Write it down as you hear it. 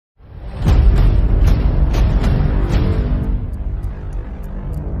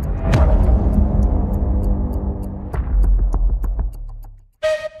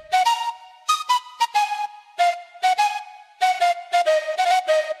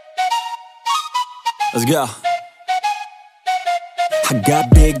Let's go. I got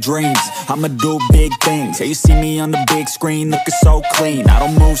big dreams, I'ma do big things. Yeah, you see me on the big screen looking so clean. I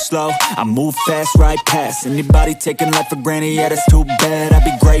don't move slow, I move fast, right past anybody taking life for granted, yeah, that's too bad. I'd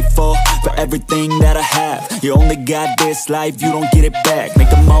be grateful for everything that I have. You only got this life, you don't get it back. Make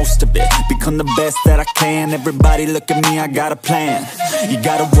the most of it, become the best that I can. Everybody look at me, I got a plan. You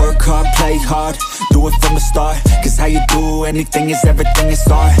gotta work hard, play hard, do it from the start. Cause how you do anything is everything is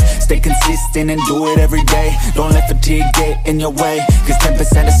art. Stay consistent and do it every day. Don't let fatigue get in your way. Cause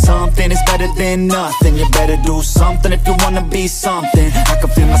 10% of something is better than nothing. You better do something if you wanna be something. I can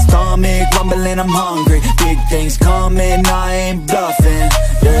feel my stomach rumbling, I'm hungry. Big things coming, I ain't bluffing,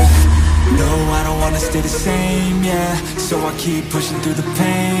 yeah. No, I don't wanna stay the same, yeah. So I keep pushing through the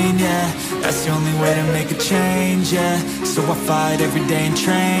pain, yeah. That's the only way to make a change, yeah. So I fight every day and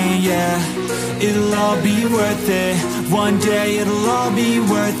train, yeah. It'll all be worth it. One day it'll all be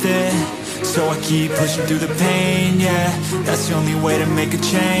worth it. So I keep pushing through the pain, yeah. That's the only way to make a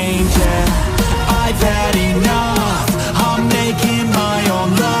change, yeah. I've had enough, I'm making my own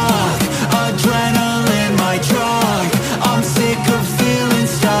luck. Adrenaline, my drug, I'm sick of feeling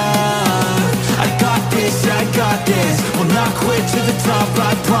stuck. I got this, will not quit to the top,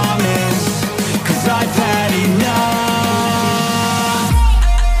 I promise. Cause I've had enough.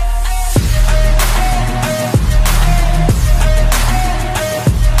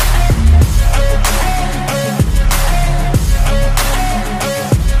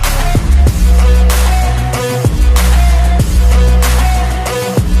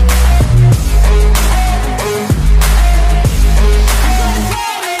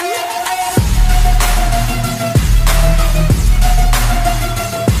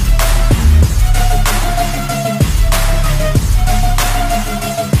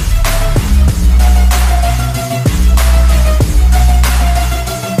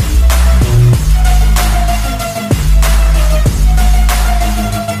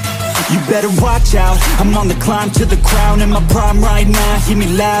 Better watch out, I'm on the climb to the crown. In my prime right now, hear me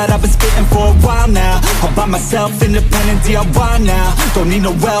loud, I've been spitting for a while now. All by myself, independent DIY now. Don't need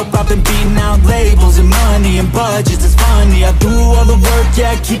no help, I've been beating out labels and money and budgets, it's funny. I do all the work,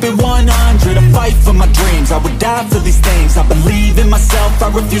 yeah, keep it 100. I fight for my dreams, I would die for these things. I believe in myself, I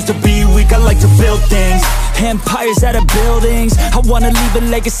refuse to be weak, I like to build things. Empires out of buildings, I wanna leave a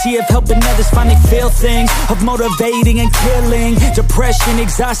legacy of helping others finally feel things. Of motivating and killing, depression,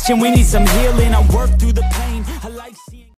 exhaustion, we need some healing. I work through the pain.